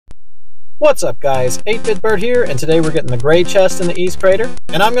What's up guys, 8-Bit Bird here, and today we're getting the gray chest in the East Crater,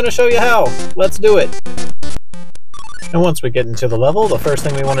 and I'm going to show you how. Let's do it! And once we get into the level, the first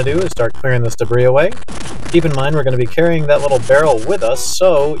thing we want to do is start clearing this debris away. Keep in mind we're going to be carrying that little barrel with us,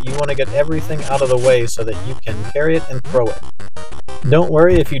 so you want to get everything out of the way so that you can carry it and throw it. Don't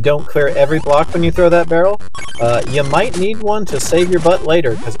worry if you don't clear every block when you throw that barrel. You might need one to save your butt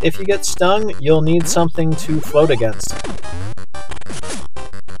later, because if you get stung, you'll need something to float against.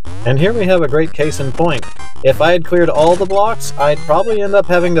 And here we have a great case in point. If I had cleared all the blocks, I'd probably end up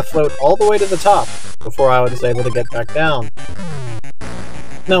having to float all the way to the top before I was able to get back down.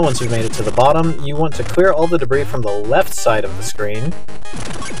 Now once you've made it to the bottom, you want to clear all the debris from the left side of the screen.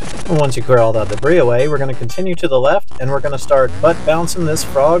 And once you clear all that debris away, we're going to continue to the left, and we're going to start butt bouncing this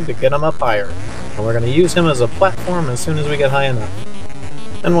frog to get him up higher. And we're going to use him as a platform as soon as we get high enough.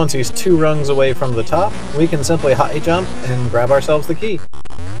 And once he's 2 rungs away from the top, we can simply high jump and grab ourselves the key.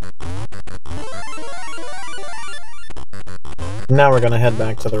 Now we're going to head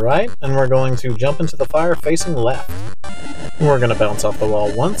back to the right, and we're going to jump into the fire facing left. And we're going to bounce off the wall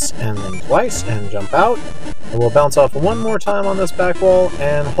once, and then twice, and jump out. And we'll bounce off one more time on this back wall,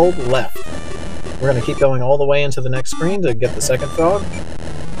 and hold left. We're going to keep going all the way into the next screen to get the second frog.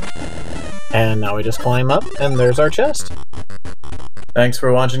 And now we just climb up, and there's our chest. Thanks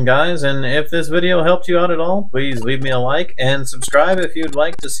for watching guys, and if this video helped you out at all, please leave me a like, and subscribe if you'd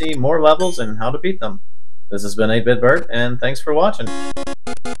like to see more levels and how to beat them. This has been 8-Bit Bird, and thanks for watching.